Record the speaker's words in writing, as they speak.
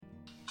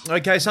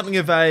Okay, something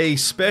of a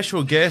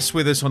special guest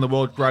with us on the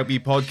World Rugby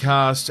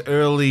Podcast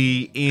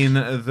early in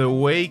the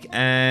week,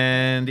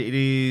 and it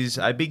is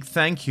a big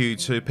thank you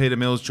to Peter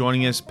Mills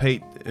joining us.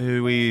 Pete,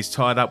 who is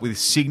tied up with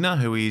Cigna,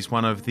 who is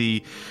one of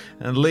the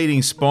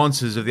leading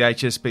sponsors of the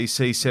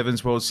HSBC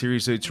Sevens World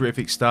Series, do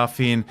terrific stuff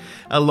in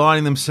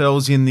aligning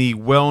themselves in the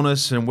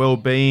wellness and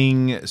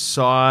well-being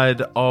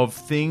side of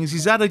things.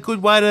 Is that a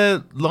good way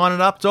to line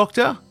it up,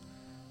 Doctor?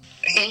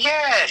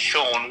 Yeah,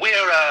 Sean,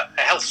 we're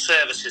a health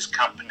services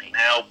company.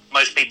 Now,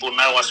 most people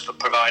know us for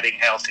providing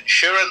health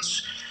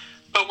insurance,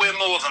 but we're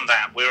more than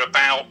that. We're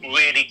about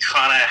really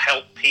trying to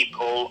help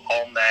people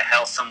on their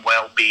health and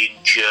well-being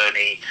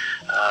journey,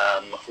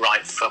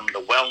 right from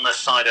the wellness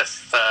side of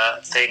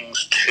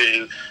things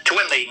to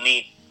when they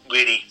need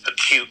really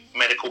acute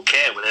medical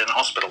care within a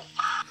hospital.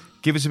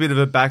 Give us a bit of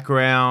a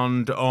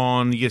background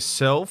on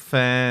yourself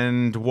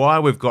and why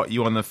we've got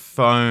you on the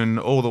phone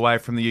all the way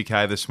from the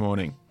UK this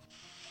morning.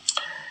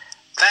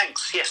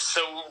 Thanks. Yes.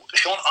 So,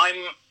 Sean, I'm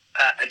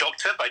a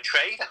doctor by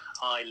trade.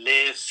 I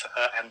live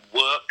and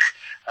work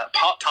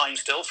part-time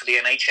still for the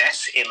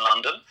NHS in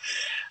London.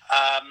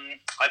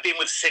 I've been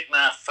with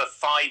Cigna for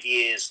 5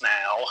 years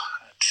now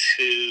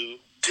to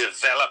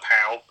develop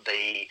out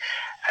the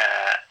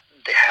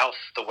health,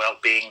 the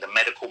well-being, the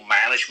medical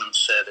management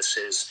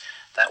services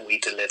that we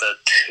deliver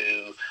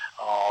to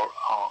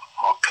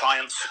our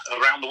clients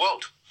around the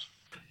world.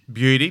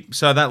 Beauty.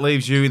 So that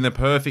leaves you in the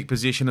perfect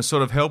position to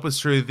sort of help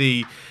us through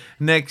the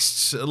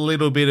next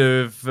little bit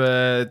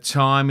of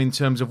time in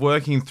terms of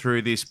working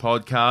through this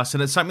podcast.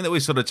 And it's something that we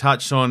sort of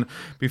touched on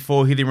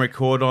before hitting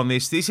record on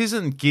this. This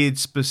isn't geared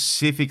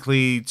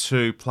specifically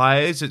to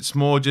players. It's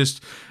more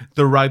just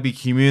the rugby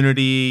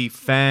community,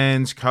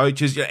 fans,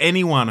 coaches,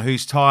 anyone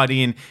who's tied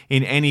in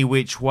any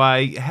which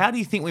way. How do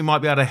you think we might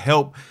be able to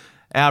help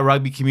our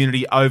rugby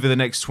community over the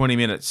next 20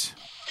 minutes?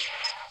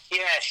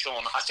 Yeah,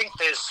 Sean, I think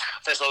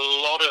there's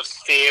a lot of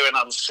fear and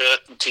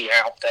uncertainty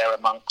out there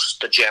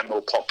amongst the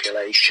general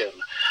population.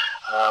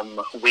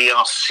 We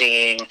are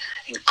seeing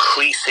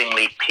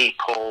increasingly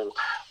people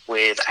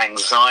with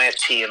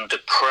anxiety and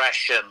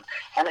depression,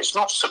 and it's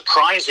not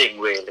surprising,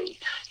 really.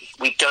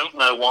 We don't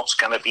know what's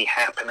going to be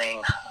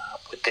happening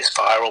with this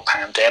viral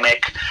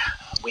pandemic.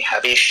 We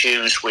have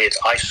issues with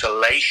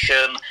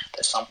isolation.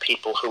 There's some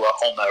people who are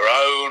on their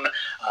own,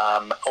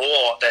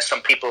 or there's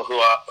some people who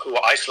are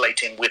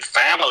isolating with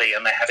family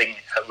and they're having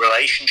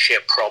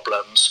relationship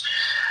problems.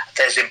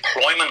 There's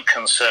employment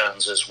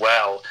concerns as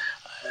well.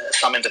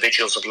 Some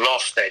individuals have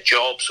lost their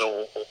jobs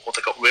or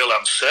they've got real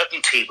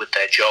uncertainty with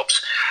their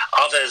jobs.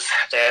 Others,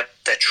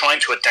 they're trying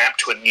to adapt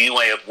to a new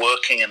way of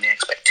working and the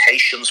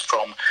expectations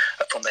from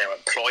their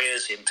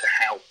employers into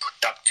how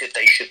productive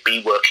they should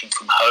be working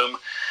from home.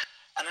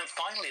 And then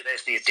finally,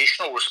 there's the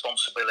additional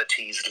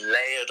responsibilities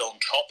layered on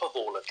top of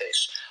all of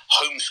this.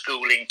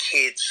 Homeschooling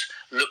kids,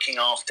 looking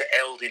after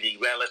elderly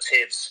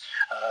relatives,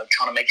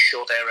 trying to make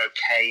sure they're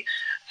okay.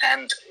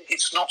 And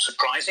it's not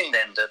surprising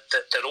then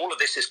that all of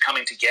this is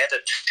coming together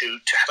to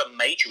have a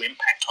major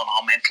impact on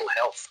our mental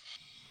health.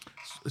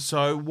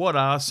 So what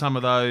are some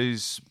of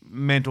those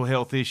mental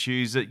health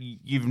issues that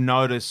you've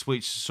noticed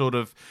which sort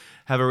of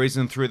have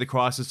arisen through the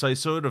crisis? So you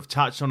sort of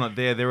touched on it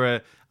there. There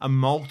are a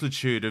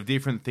multitude of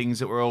different things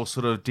that we're all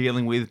sort of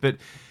dealing with, but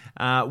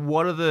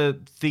what are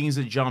the things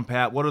that jump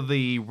out? What are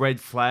the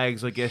red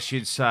flags, I guess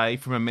you'd say,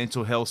 from a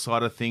mental health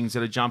side of things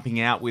that are jumping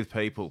out with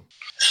people?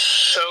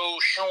 So,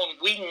 Sean,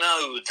 we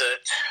know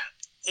that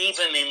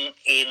even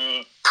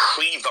in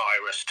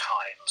pre-virus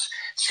times,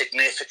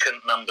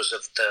 significant numbers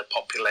of the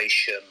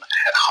population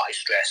had high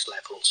stress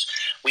levels.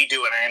 We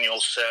do an annual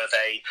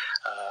survey,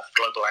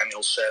 global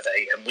annual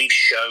survey, and we've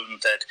shown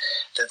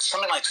that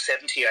something like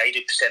 70 or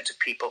 80% of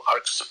people are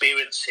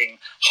experiencing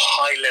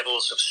high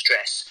levels of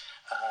stress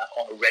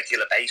on a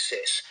regular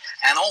basis.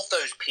 And of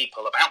those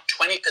people, about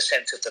 20%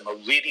 of them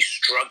are really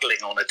struggling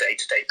on a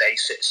day-to-day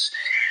basis.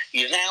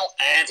 You now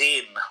add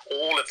in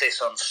all of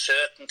this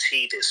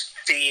uncertainty, this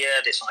fear,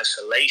 this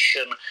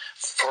isolation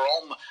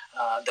from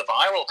the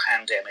viral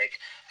pandemic,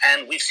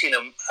 and we've seen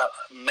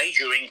a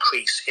major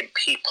increase in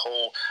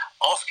people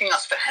asking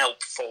us for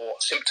help for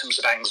symptoms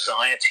of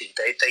anxiety.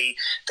 They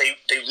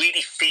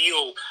really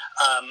feel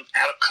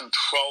out of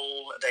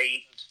control.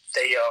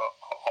 They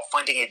are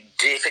finding it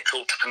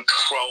difficult to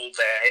control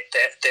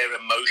their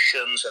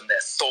emotions and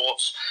their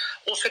thoughts.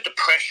 Also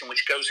depression,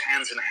 which goes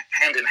hand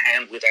in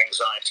hand with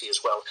anxiety as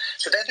well.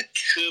 So they're the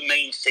two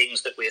main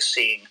things that we're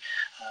seeing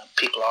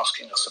people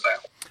asking us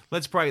about.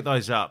 Let's break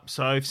those up.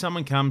 So if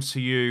someone comes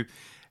to you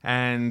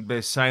and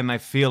they're saying they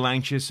feel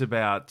anxious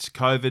about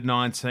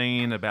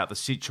COVID-19, about the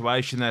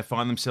situation they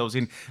find themselves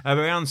in,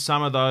 around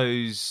some of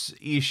those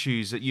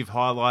issues that you've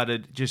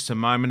highlighted just a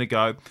moment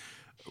ago,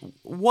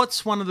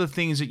 what's one of the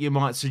things that you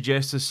might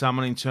suggest to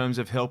someone in terms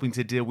of helping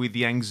to deal with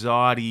the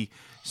anxiety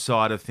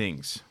side of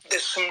things?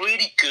 There's some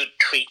really good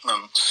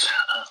treatments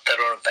that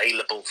are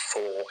available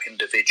for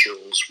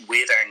individuals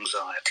with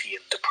anxiety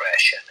and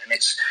depression,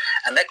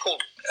 and they're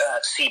called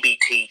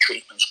CBT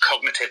treatments,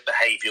 cognitive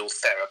behavioural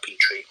therapy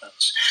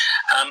treatments.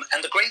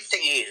 And the great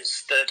thing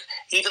is that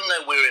even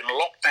though we're in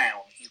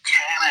lockdown, you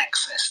can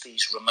access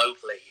these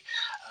remotely.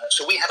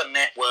 So we have a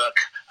network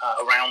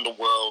around the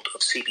world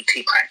of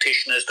CBT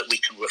practitioners that we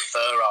can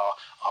refer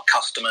our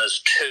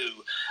customers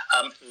to,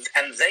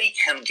 and they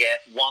can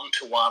get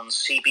one-to-one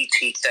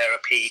CBT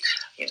therapy,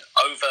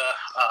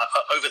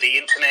 over the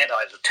internet,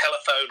 either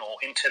telephone or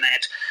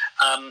internet,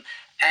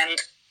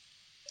 and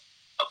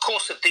of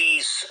course, of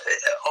this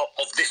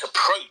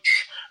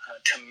approach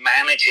to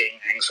managing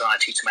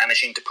anxiety, to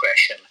managing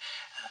depression,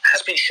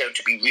 has been shown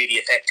to be really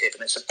effective.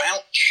 And it's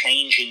about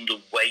changing the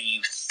way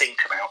you think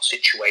about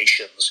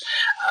situations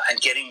and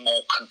getting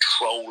more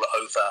control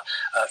over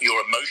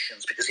your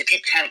emotions. Because if you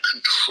can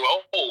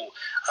control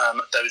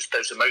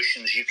those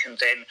emotions, you can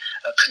then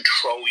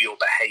control your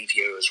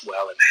behavior as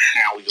well and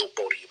how your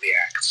body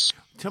reacts.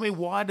 Tell me,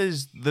 why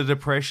does the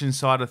depression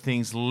side of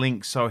things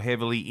link so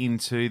heavily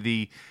into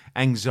the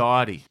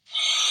anxiety?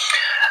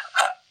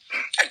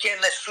 Again,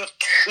 there's sort of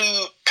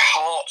two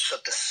parts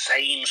of the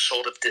same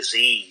sort of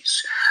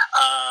disease.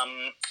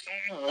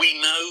 We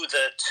know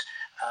that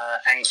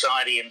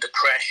anxiety and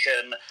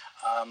depression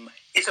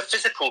is a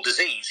physical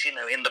disease.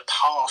 In the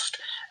past,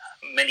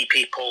 many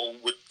people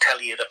would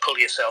tell you to pull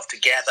yourself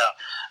together,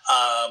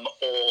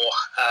 or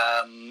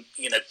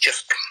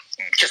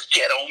just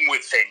get on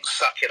with things,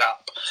 suck it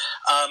up.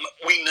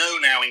 We know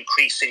now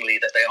increasingly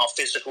that they are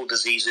physical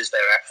diseases.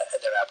 They're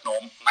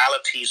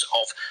abnormalities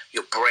of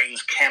your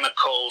brain's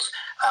chemicals,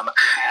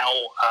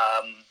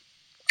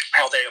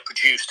 how they are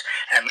produced,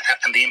 and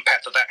the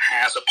impact that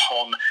has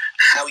upon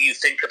how you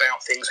think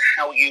about things,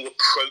 how you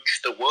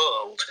approach the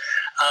world.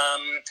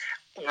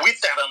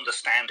 With that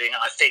understanding,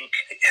 I think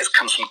has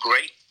come some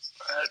great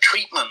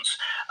treatments.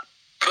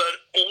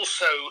 But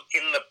also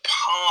in the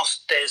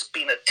past, there's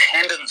been a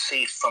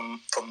tendency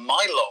from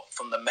my lot,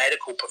 from the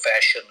medical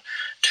profession,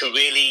 to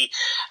really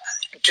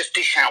just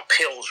dish out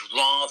pills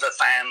rather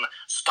than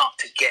start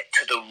to get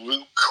to the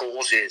root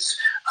causes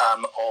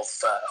of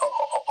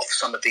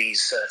some of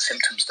these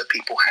symptoms that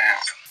people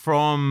have.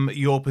 From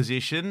your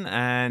position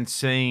and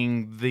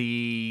seeing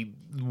the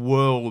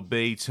world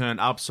be turned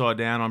upside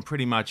down on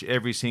pretty much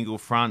every single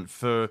front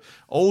for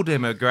all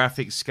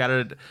demographics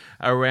scattered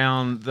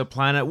around the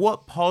planet,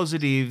 what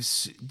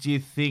positives do you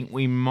think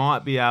we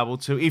might be able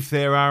to, if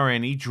there are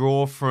any,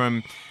 draw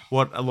from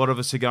what a lot of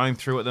us are going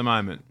through at the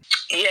moment?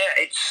 Yeah,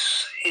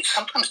 it's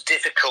sometimes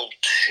difficult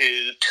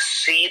to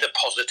see the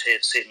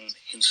positives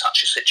in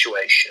such a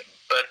situation,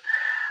 but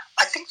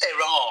I think there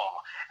are.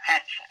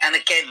 And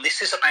again,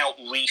 this is about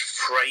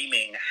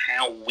reframing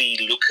how we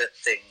look at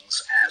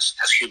things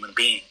as human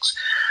beings.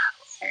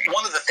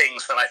 One of the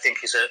things that I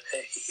think is a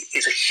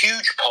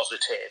huge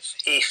positive,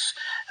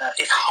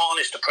 if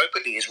harnessed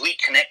appropriately, is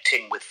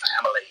reconnecting with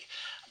family.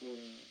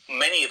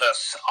 Many of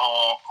us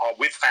are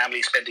with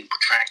family, spending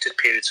protracted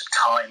periods of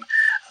time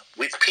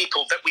with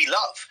people that we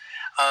love.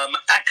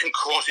 That can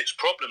cause its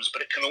problems,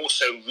 but it can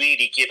also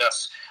really give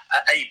us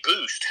a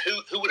boost.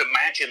 Who would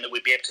imagine that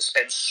we'd be able to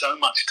spend so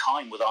much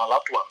time with our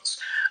loved ones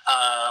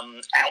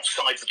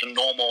outside of the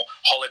normal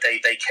holiday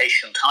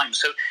vacation time?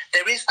 So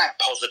there is that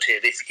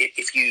positive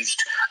if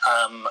used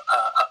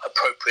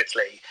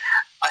appropriately.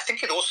 I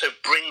think it also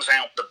brings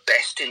out the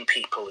best in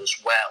people as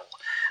well.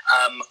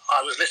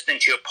 I was listening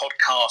to your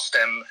podcast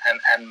and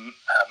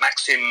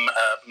Maxim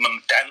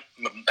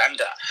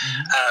Mbanda,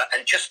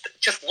 and just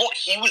what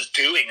he was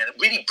doing and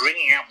really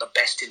bringing out the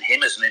best in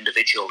him as an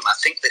individual. And I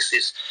think this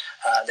is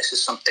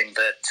something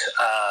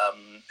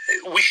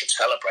that we should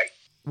celebrate.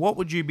 What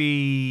would you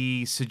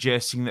be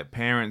suggesting that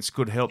parents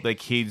could help their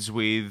kids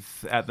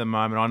with at the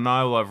moment? I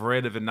know I've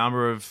read of a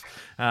number of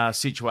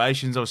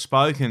situations. I've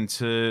spoken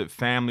to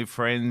family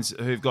friends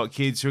who've got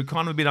kids who are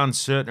kind of a bit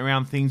uncertain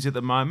around things at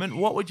the moment.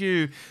 What would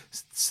you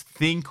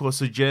think or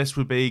suggest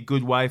would be a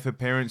good way for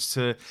parents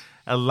to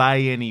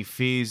allay any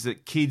fears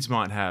that kids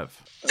might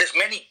have? There's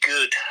many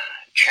good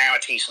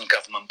charities and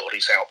government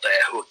bodies out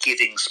there who are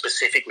giving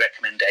specific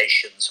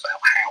recommendations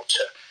about how to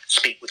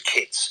speak with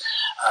kids.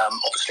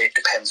 Obviously, it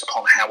depends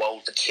upon how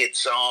old the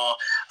kids are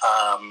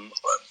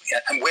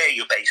and where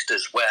you're based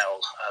as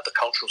well, the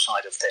cultural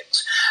side of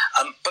things.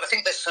 But I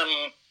think there's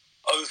some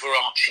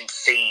overarching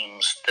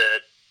themes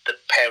that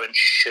parents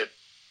should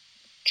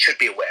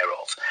be aware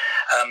of.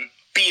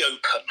 Be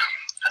open.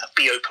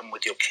 Be open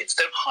with your kids.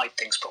 Don't hide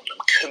things from them.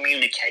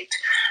 Communicate.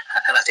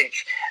 And I think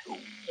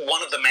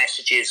one of the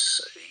messages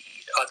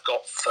I've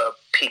got for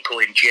people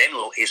in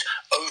general is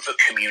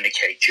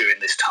over-communicate during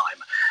this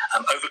time.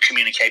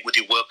 Over-communicate with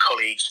your work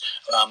colleagues,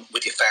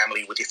 with your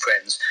family, with your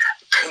friends.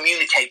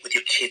 Communicate with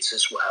your kids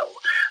as well.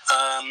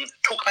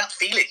 Talk about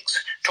feelings.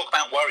 Talk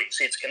about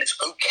worries. It's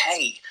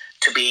okay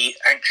to be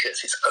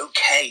anxious. It's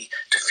okay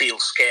to feel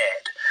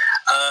scared.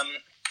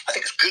 I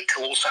think it's good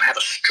to also have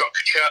a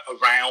structure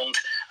around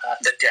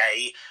the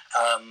day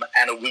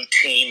and a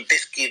routine.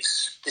 This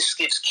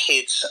gives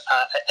kids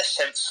a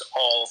sense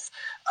of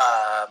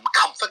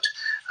comfort,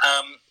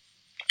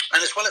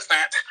 and as well as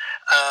that,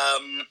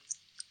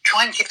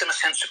 try and give them a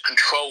sense of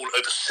control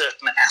over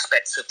certain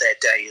aspects of their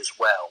day as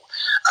well.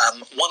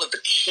 One of the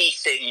key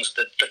things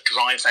that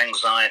drives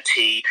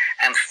anxiety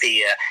and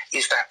fear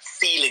is that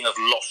feeling of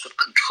loss of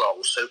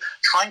control. So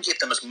try and give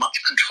them as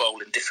much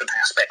control in different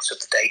aspects of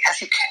the day as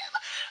you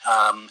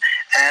can.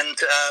 And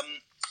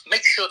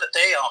make sure that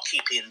they are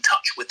keeping in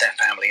touch with their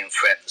family and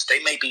friends.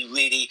 They may be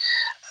really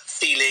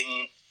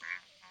feeling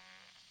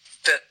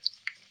that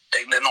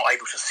they're not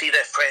able to see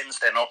their friends,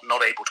 they're not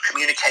able to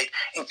communicate.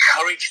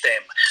 Encourage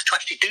them to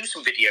actually do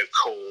some video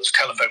calls,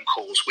 telephone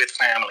calls with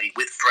family,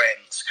 with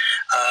friends.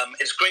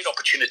 It's a great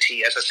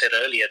opportunity, as I said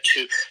earlier,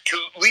 to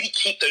really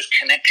keep those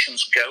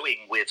connections going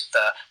with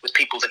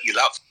people that you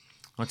love.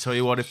 I'll tell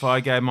you what, if I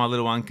gave my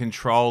little one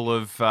control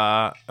of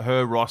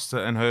her roster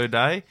and her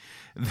day,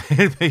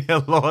 there'd be a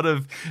lot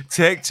of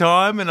tech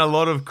time and a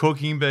lot of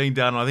cooking being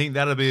done. I think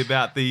that'll be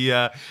about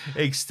the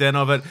extent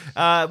of it.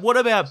 What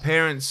about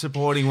parents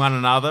supporting one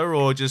another,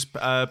 or just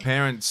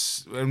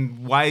parents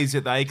and ways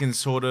that they can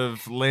sort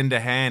of lend a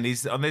hand?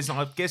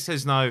 I guess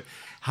there's no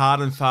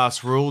hard and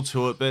fast rule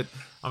to it, but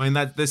I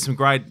mean, there's some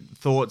great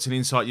thoughts and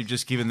insight you've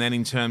just given then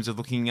in terms of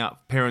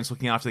parents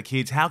looking after the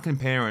kids. How can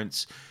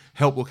parents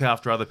help look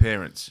after other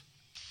parents?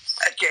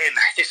 Again,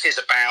 this is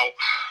about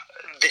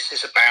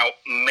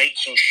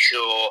making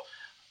sure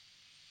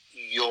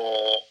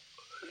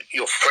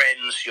your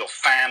friends, your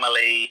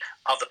family,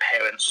 other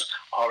parents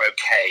are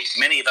okay.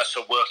 Many of us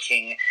are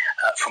working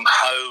from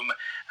home.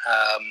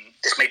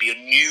 This may be a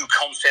new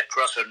concept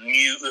for us, a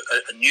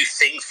new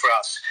thing for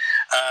us.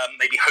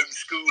 Maybe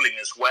homeschooling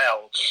as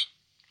well.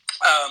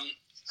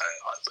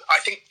 I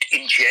think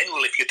in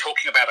general, if you're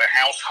talking about a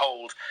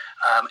household,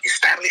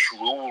 establish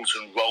rules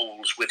and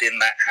roles within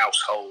that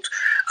household.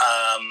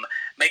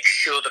 Make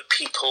sure that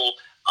people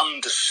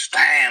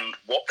understand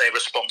what their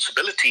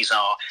responsibilities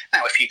are.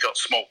 Now, if you've got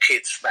small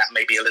kids, that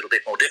may be a little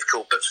bit more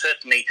difficult, but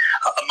certainly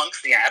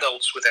amongst the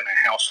adults within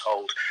a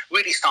household,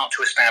 really start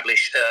to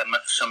establish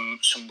some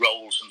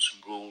roles and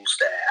some rules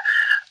there.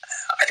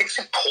 I think it's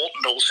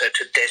important also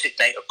to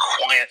designate a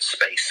quiet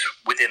space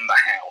within the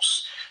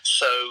house.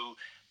 So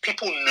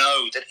people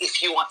know that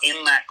if you are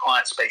in that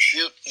quiet space,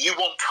 you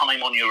want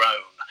time on your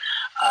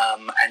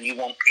own, and you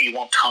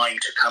want time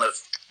to kind of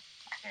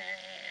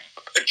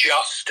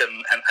adjust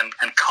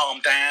and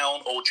calm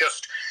down, or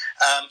just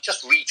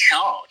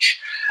recharge.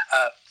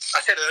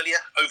 I said earlier,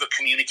 over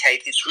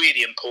communicate. It's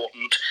really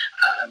important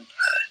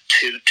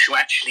to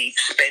actually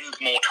spend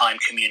more time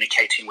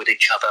communicating with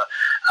each other.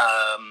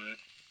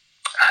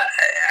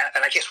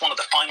 And I guess one of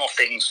the final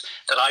things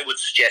that I would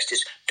suggest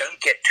is don't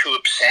get too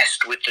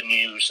obsessed with the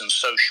news and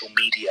social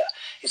media.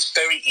 It's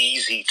very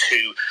easy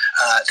to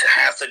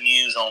have the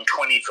news on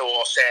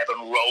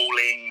 24/7,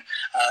 rolling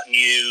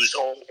news,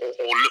 or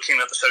looking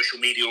at the social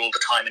media all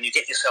the time, and you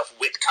get yourself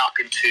whipped up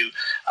into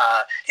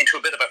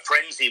a bit of a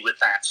frenzy with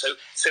that. So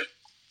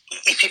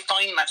if you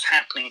find that's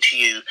happening to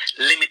you,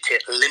 limit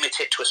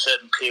it to a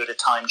certain period of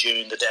time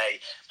during the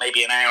day,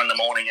 maybe an hour in the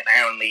morning, an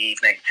hour in the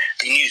evening.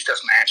 The news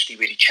doesn't actually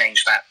really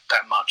change that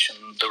much,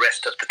 and the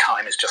rest of the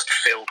time is just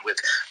filled with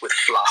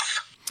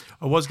fluff.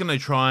 I was going to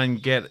try and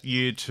get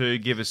you to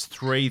give us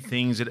 3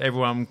 things that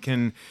everyone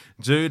can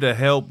do to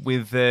help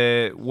with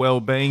their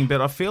well-being,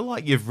 but I feel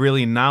like you've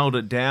really nailed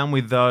it down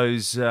with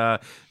those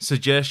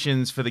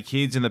suggestions for the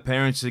kids and the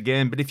parents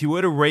again. But if you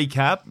were to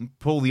recap and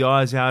pull the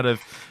eyes out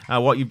of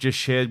what you've just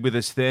shared with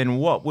us then,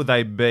 what would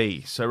they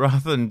be? So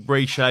rather than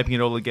reshaping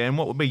it all again,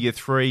 what would be your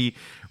 3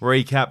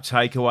 recap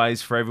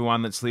takeaways for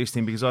everyone that's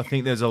listening? Because I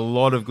think there's a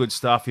lot of good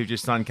stuff you've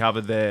just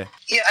uncovered there.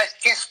 Yeah, I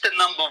guess the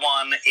number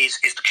one is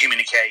the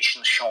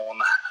communication,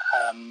 Sean.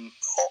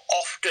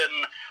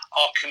 Often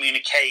our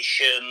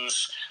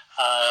communications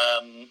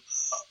are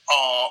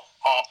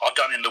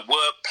done in the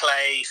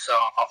workplace,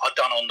 are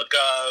done on the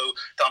go,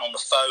 done on the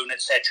phone,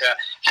 etc.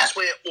 As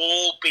we're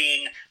all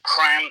being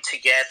crammed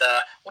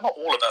together, well, not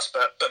all of us,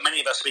 but many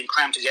of us are being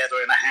crammed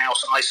together in a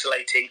house,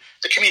 isolating,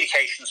 the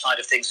communication side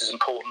of things is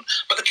important,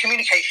 but the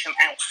communication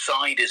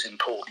outside is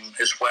important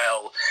as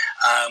well.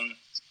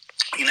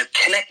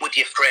 Connect with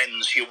your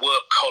friends, your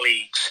work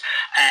colleagues,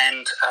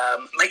 and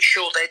make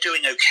sure they're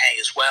doing okay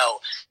as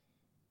well.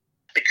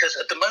 Because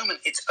at the moment,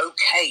 it's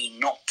okay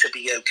not to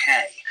be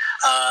okay,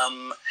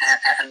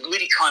 and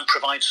really try and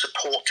provide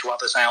support to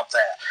others out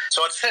there.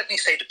 So I'd certainly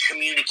say the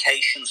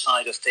communication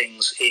side of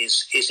things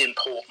is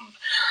important.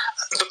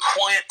 The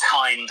quiet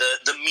time,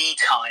 the me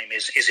time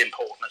is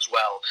important as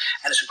well.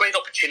 And it's a great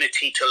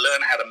opportunity to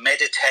learn how to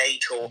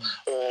meditate or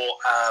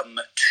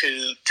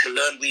to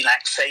learn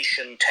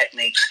relaxation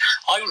techniques.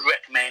 I would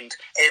recommend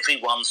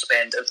everyone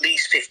spend at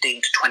least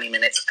 15 to 20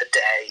 minutes a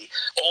day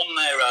on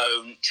their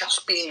own,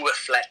 just being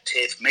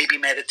reflective, maybe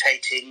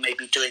meditating,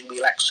 maybe doing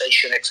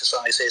relaxation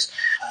exercises,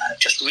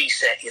 just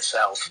reset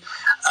yourself.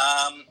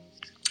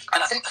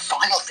 And I think the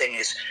final thing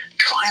is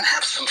try and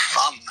have some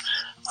fun.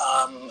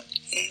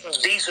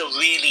 These are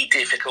really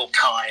difficult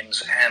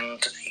times,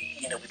 and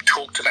we've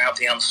talked about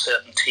the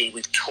uncertainty,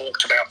 we've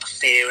talked about the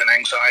fear and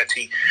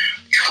anxiety.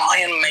 Try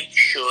and make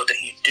sure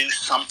that you do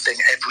something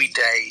every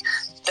day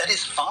that that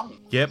is fun.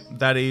 Yep,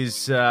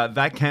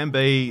 that can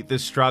be the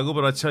struggle,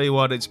 but I tell you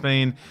what, it's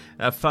been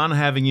fun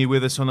having you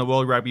with us on the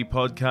World Rugby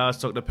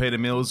Podcast, Dr. Peter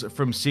Mills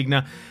from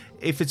Cigna.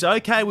 If it's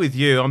okay with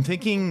you, I'm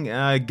thinking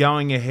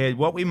going ahead,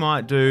 what we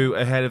might do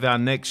ahead of our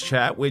next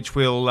chat, which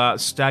we'll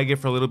stagger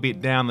for a little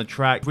bit down the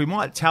track, we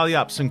might tally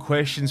up some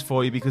questions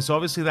for you, because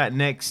obviously that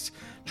next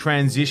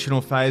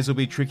transitional phase will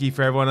be tricky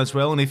for everyone as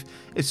well. And if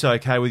it's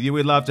okay with you,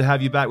 we'd love to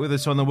have you back with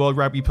us on the World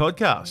Rugby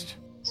Podcast.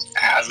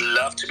 I'd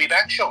love to be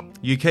back, Sean.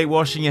 You keep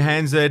washing your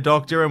hands there,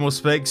 Doctor, and we'll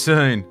speak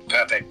soon.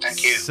 Perfect.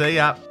 Thank you. See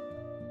ya.